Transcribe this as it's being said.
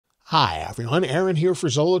Hi everyone, Aaron here for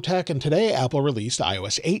Zollotech, and today Apple released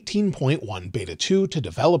iOS 18.1 Beta 2 to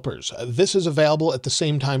developers. This is available at the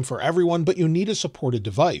same time for everyone, but you need a supported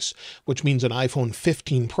device, which means an iPhone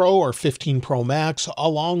 15 Pro or 15 Pro Max,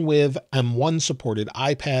 along with M1 supported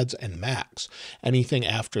iPads and Macs. Anything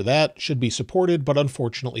after that should be supported, but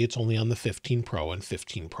unfortunately it's only on the 15 Pro and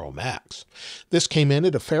 15 Pro Max. This came in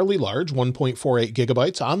at a fairly large 1.48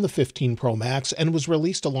 gigabytes on the 15 Pro Max and was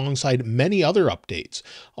released alongside many other updates,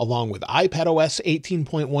 along with iPadOS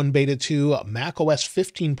 18.1 Beta 2, macOS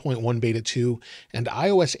 15.1 Beta 2, and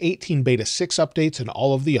iOS 18 Beta 6 updates, and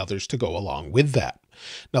all of the others to go along with that.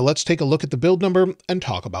 Now let's take a look at the build number and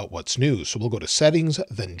talk about what's new. So we'll go to Settings,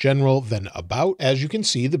 then General, then About. As you can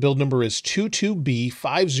see, the build number is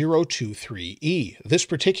 22B5023E. This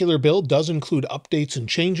particular build does include updates and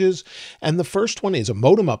changes, and the first one is a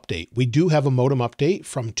modem update. We do have a modem update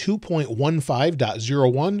from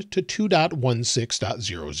 2.15.01 to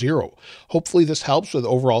 2.16.00. Hopefully this helps with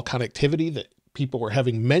overall connectivity that people were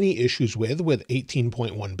having many issues with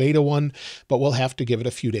 18.1 Beta 1, but we'll have to give it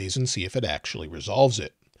a few days and see if it actually resolves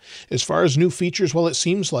it. As far as new features, well, it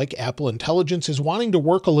seems like Apple Intelligence is wanting to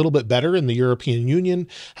work a little bit better in the European Union.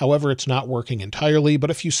 However, it's not working entirely, but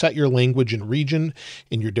if you set your language and region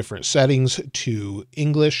in your different settings to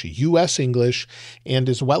English, US English, and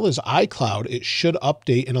as well as iCloud, it should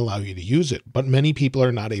update and allow you to use it, but many people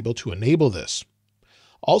are not able to enable this.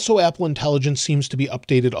 Also, Apple Intelligence seems to be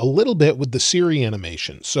updated a little bit with the Siri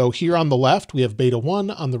Animation. So here on the left, we have Beta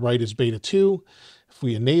 1, on the right is Beta 2. If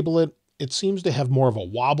we enable it, it seems to have more of a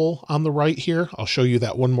wobble on the right here. I'll show you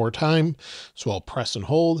that one more time. So I'll press and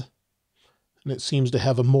hold, and it seems to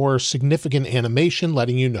have a more significant animation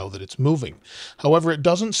letting you know that it's moving. However, it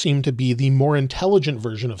doesn't seem to be the more intelligent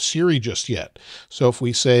version of Siri just yet. So if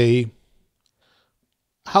we say,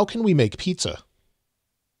 how can we make pizza?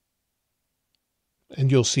 And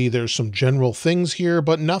you'll see there's some general things here,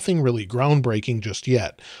 but nothing really groundbreaking just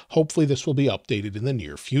yet. Hopefully this will be updated in the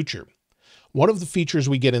near future. One of the features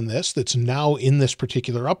we get in this that's now in this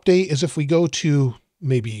particular update is if we go to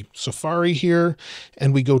maybe Safari here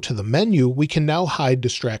and we go to the menu, we can now hide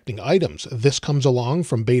distracting items. This comes along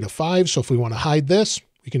from Beta 5, so if we want to hide this,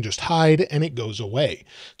 we can just hide and it goes away.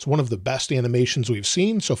 It's one of the best animations we've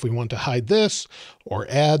seen. So if we want to hide this or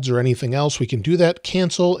ads or anything else, we can do that,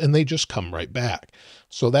 cancel, and they just come right back.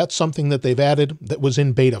 So that's something that they've added that was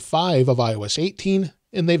in Beta 5 of iOS 18,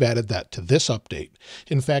 and they've added that to this update.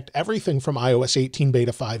 In fact, everything from iOS 18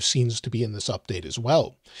 Beta 5 seems to be in this update as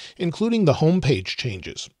well, including the homepage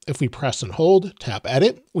changes. If we press and hold, tap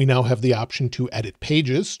Edit, we now have the option to edit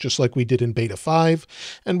pages, just like we did in Beta 5.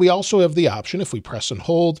 And we also have the option, if we press and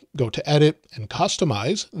hold, go to Edit and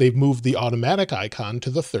Customize, they've moved the automatic icon to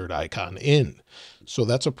the third icon in. So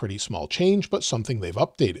that's a pretty small change, but something they've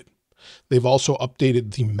updated. They've also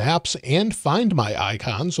updated the Maps and Find My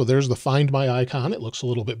icon. So there's the Find My icon. It looks a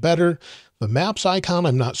little bit better. The Maps icon,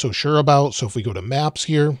 I'm not so sure about. So if we go to Maps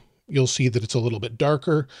here, you'll see that it's a little bit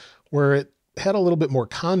darker, where it had a little bit more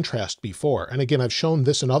contrast before. And again, I've shown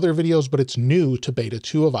this in other videos, but it's new to Beta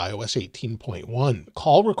 2 of iOS 18.1.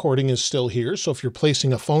 Call recording is still here. So if you're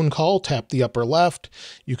placing a phone call, tap the upper left,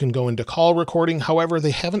 you can go into call recording. However,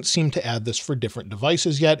 they haven't seemed to add this for different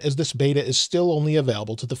devices yet, as this beta is still only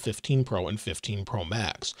available to the 15 Pro and 15 Pro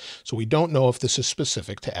Max. So we don't know if this is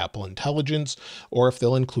specific to Apple Intelligence or if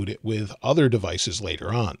they'll include it with other devices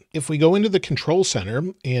later on. If we go into the Control Center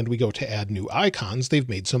and we go to add new icons, they've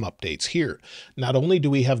made some updates here. Not only do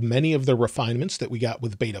we have many of the refinements that we got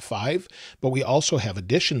with Beta 5, but we also have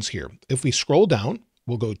additions here. If we scroll down,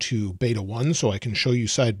 we'll go to Beta 1 so I can show you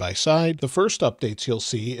side by side. The first updates you'll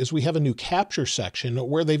see is we have a new capture section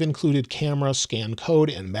where they've included camera, scan code,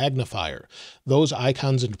 and magnifier. Those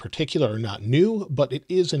icons in particular are not new, but it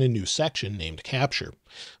is in a new section named Capture.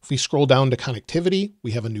 If we scroll down to connectivity,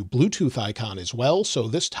 we have a new Bluetooth icon as well. So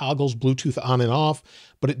this toggles Bluetooth on and off,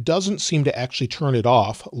 but it doesn't seem to actually turn it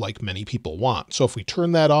off like many people want. So if we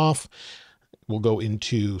turn that off, we'll go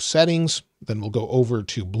into settings, then we'll go over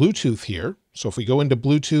to Bluetooth here. So if we go into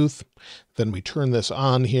Bluetooth, then we turn this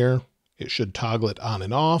on here, it should toggle it on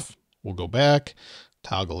and off. We'll go back,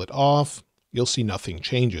 toggle it off. You'll see nothing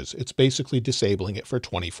changes. It's basically disabling it for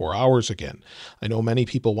 24 hours again. I know many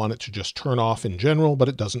people want it to just turn off in general, but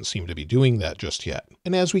it doesn't seem to be doing that just yet.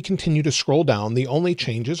 And as we continue to scroll down, the only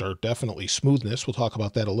changes are definitely smoothness. We'll talk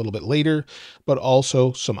about that a little bit later, but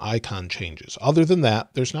also some icon changes. Other than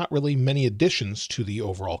that, there's not really many additions to the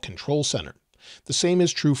overall control center. The same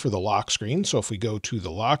is true for the lock screen. So if we go to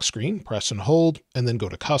the lock screen, press and hold, and then go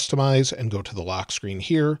to customize and go to the lock screen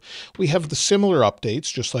here, we have the similar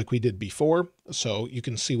updates just like we did before. So you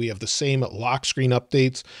can see we have the same lock screen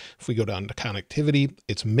updates. If we go down to connectivity,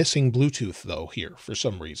 it's missing Bluetooth though here for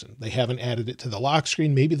some reason. They haven't added it to the lock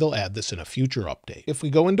screen. Maybe they'll add this in a future update. If we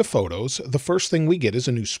go into photos, the first thing we get is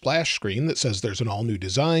a new splash screen that says there's an all new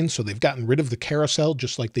design. So they've gotten rid of the carousel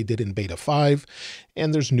just like they did in beta 5.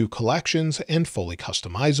 And there's new collections and fully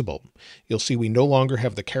customizable. You'll see we no longer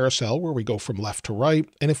have the carousel where we go from left to right.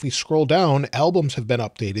 And if we scroll down, albums have been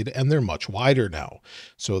updated and they're much wider now.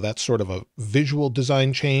 So that's sort of a visual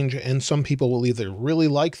design change. And some people will either really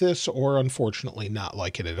like this or unfortunately not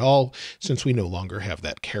like it at all, since we no longer have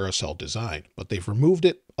that carousel design. But they've removed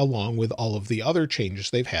it along with all of the other changes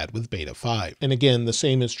they've had with beta 5. And again, the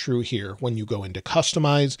same is true here. When you go into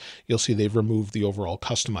customize, you'll see they've removed the overall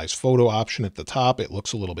customize photo option at the top. It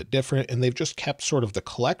looks a little bit different, and they've just kept sort of the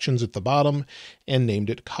collections at the bottom and named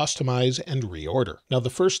it customize and reorder. Now, the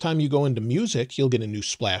first time you go into music, you'll get a new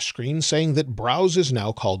splash screen saying that browse is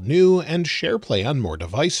now called new and share play on more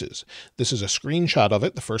devices. This is a screenshot of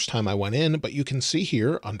it the first time I went in, but you can see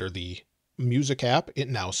here under the music app, it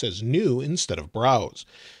now says new instead of browse.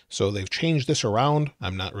 So they've changed this around.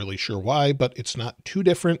 I'm not really sure why, but it's not too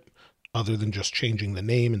different other than just changing the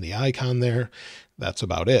name and the icon there. That's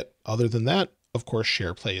about it. Other than that, of course,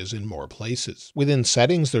 SharePlay is in more places. Within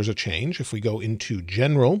settings, there's a change. If we go into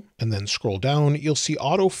general and then scroll down, you'll see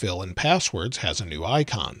autofill and passwords has a new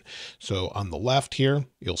icon. So on the left here,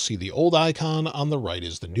 you'll see the old icon. On the right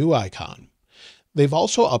is the new icon. They've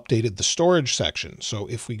also updated the storage section. So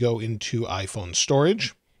if we go into iPhone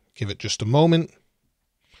storage, give it just a moment,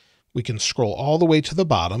 we can scroll all the way to the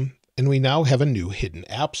bottom and we now have a new hidden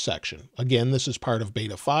apps section. Again, this is part of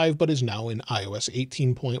beta 5, but is now in iOS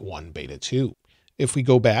 18.1 beta 2. If we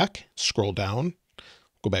go back, scroll down,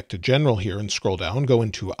 go back to general here and scroll down, go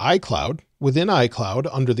into iCloud. Within iCloud,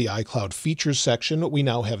 under the iCloud features section, we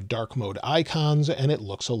now have dark mode icons and it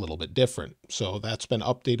looks a little bit different. So that's been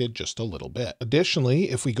updated just a little bit. Additionally,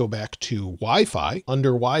 if we go back to Wi-Fi, under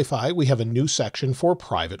Wi-Fi, we have a new section for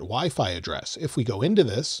private Wi-Fi address. If we go into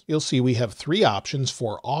this, you'll see we have 3 options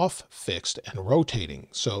for off, fixed, and rotating.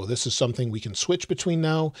 So this is something we can switch between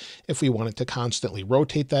now if we wanted to constantly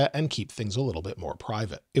rotate that and keep things a little bit more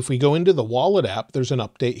private. If we go into the wallet app, there's an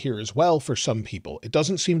update here as well for some people. It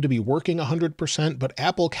doesn't seem to be working 100%, but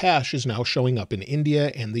Apple Cash is now showing up in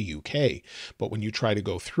India and the UK. But when you try to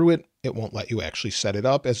go through it, it won't let you actually set it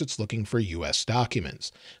up as it's looking for US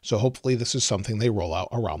documents. So hopefully this is something they roll out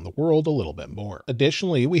around the world a little bit more.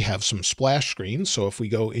 Additionally, we have some splash screens. So if we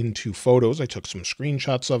go into photos, I took some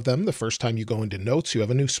screenshots of them. The first time you go into notes, you have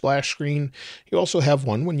a new splash screen. You also have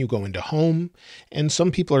one when you go into home. And some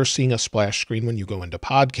people are seeing a splash screen when you go into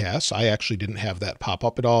podcasts. I actually didn't have that pop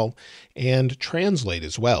up at all. And translate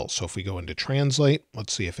as well. So if we go into translate,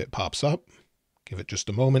 let's see if it pops up. Give it just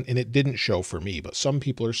a moment, and it didn't show for me, but some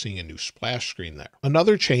people are seeing a new splash screen there.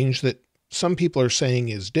 Another change that some people are saying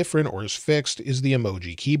is different or is fixed is the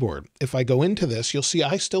emoji keyboard. If I go into this, you'll see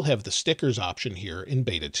I still have the stickers option here in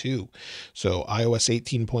beta 2. So iOS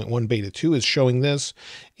 18.1 beta 2 is showing this,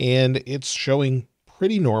 and it's showing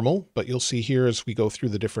pretty normal, but you'll see here as we go through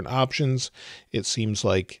the different options, it seems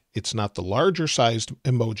like it's not the larger sized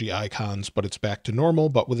emoji icons, but it's back to normal,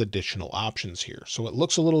 but with additional options here. So it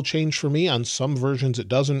looks a little changed for me. On some versions it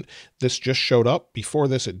doesn't. This just showed up. Before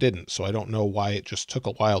this it didn't. So I don't know why it just took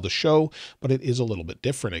a while to show, but it is a little bit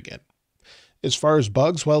different again. As far as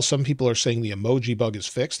bugs, well, some people are saying the emoji bug is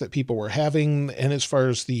fixed that people were having. And as far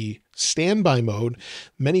as the standby mode,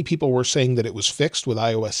 many people were saying that it was fixed with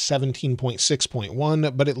iOS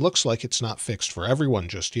 17.6.1, but it looks like it's not fixed for everyone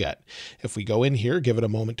just yet. If we go in here, give it a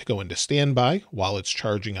moment to go into standby while it's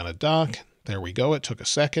charging on a dock. There we go. It took a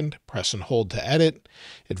second. Press and hold to edit.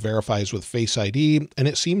 It verifies with Face ID, and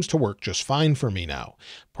it seems to work just fine for me now.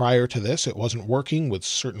 Prior to this, it wasn't working with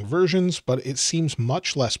certain versions, but it seems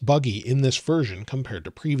much less buggy in this version compared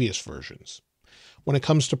to previous versions. When it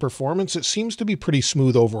comes to performance, it seems to be pretty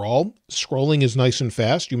smooth overall. Scrolling is nice and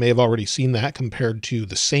fast. You may have already seen that compared to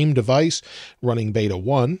the same device running beta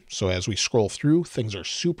 1. So as we scroll through, things are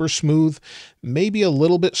super smooth, maybe a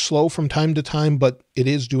little bit slow from time to time, but it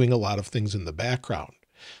is doing a lot of things in the background.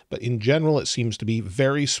 But in general, it seems to be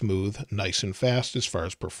very smooth, nice and fast as far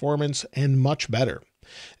as performance, and much better.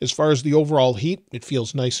 As far as the overall heat, it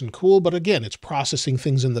feels nice and cool, but again, it's processing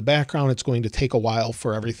things in the background. It's going to take a while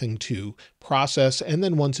for everything to process, and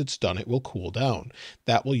then once it's done, it will cool down.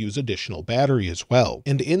 That will use additional battery as well.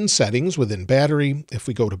 And in settings within battery, if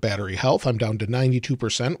we go to battery health, I'm down to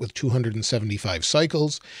 92% with 275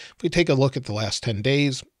 cycles. If we take a look at the last 10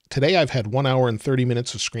 days, Today I've had 1 hour and 30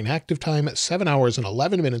 minutes of screen active time, 7 hours and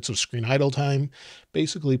 11 minutes of screen idle time,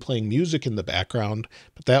 basically playing music in the background,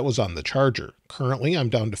 but that was on the charger. Currently, I'm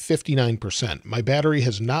down to 59%. My battery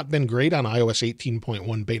has not been great on iOS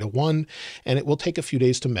 18.1 Beta 1, and it will take a few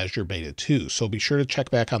days to measure Beta 2, so be sure to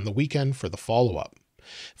check back on the weekend for the follow-up.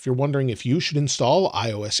 If you're wondering if you should install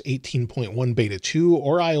iOS 18.1 Beta 2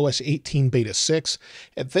 or iOS 18 Beta 6,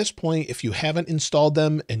 at this point, if you haven't installed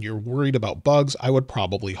them and you're worried about bugs, I would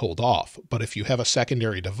probably hold off. But if you have a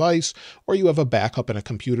secondary device or you have a backup in a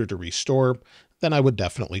computer to restore, then I would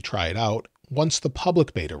definitely try it out once the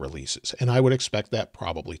public beta releases, and I would expect that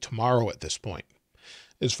probably tomorrow at this point.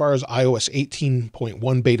 As far as iOS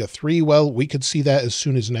 18.1 Beta 3, well, we could see that as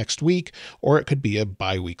soon as next week, or it could be a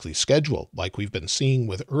bi-weekly schedule, like we've been seeing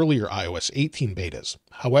with earlier iOS 18 betas.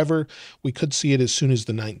 However, we could see it as soon as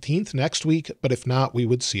the 19th next week, but if not, we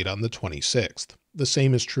would see it on the 26th. The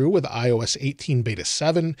same is true with iOS 18 Beta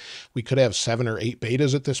 7. We could have 7 or 8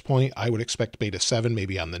 betas at this point. I would expect Beta 7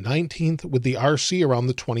 maybe on the 19th, with the RC around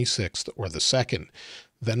the 26th or the 2nd.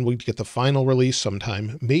 Then we'd get the final release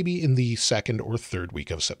sometime, maybe in the 2nd or 3rd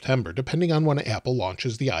week of September, depending on when Apple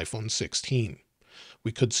launches the iPhone 16.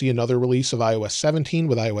 We could see another release of iOS 17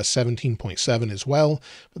 with iOS 17.7 as well,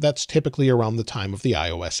 but that's typically around the time of the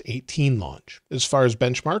iOS 18 launch. As far as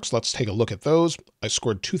benchmarks, let's take a look at those. I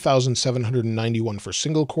scored 2,791 for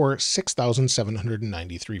single core,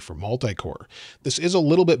 6,793 for multi-core. This is a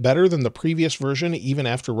little bit better than the previous version, even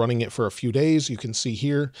after running it for a few days. You can see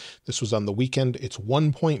here, this was on the weekend. It's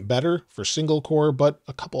 1 point better for single core, but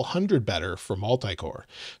a couple hundred better for multi-core.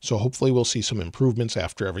 So hopefully we'll see some improvements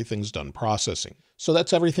after everything's done processing. So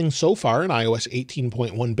that's everything so far in iOS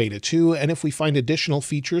 18.1 Beta 2, and if we find additional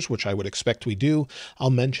features, which I would expect we do,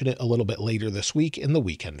 I'll mention it a little bit later this week in the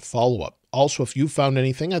weekend follow-up. Also, if you've found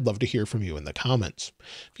anything, I'd love to hear from you in the comments.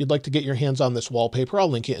 If you'd like to get your hands on this wallpaper, I'll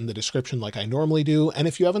link it in the description like I normally do, and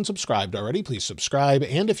if you haven't subscribed already, please subscribe,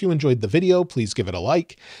 and if you enjoyed the video, please give it a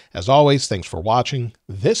like. As always, thanks for watching.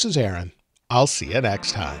 This is Aaron. I'll see you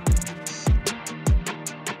next time.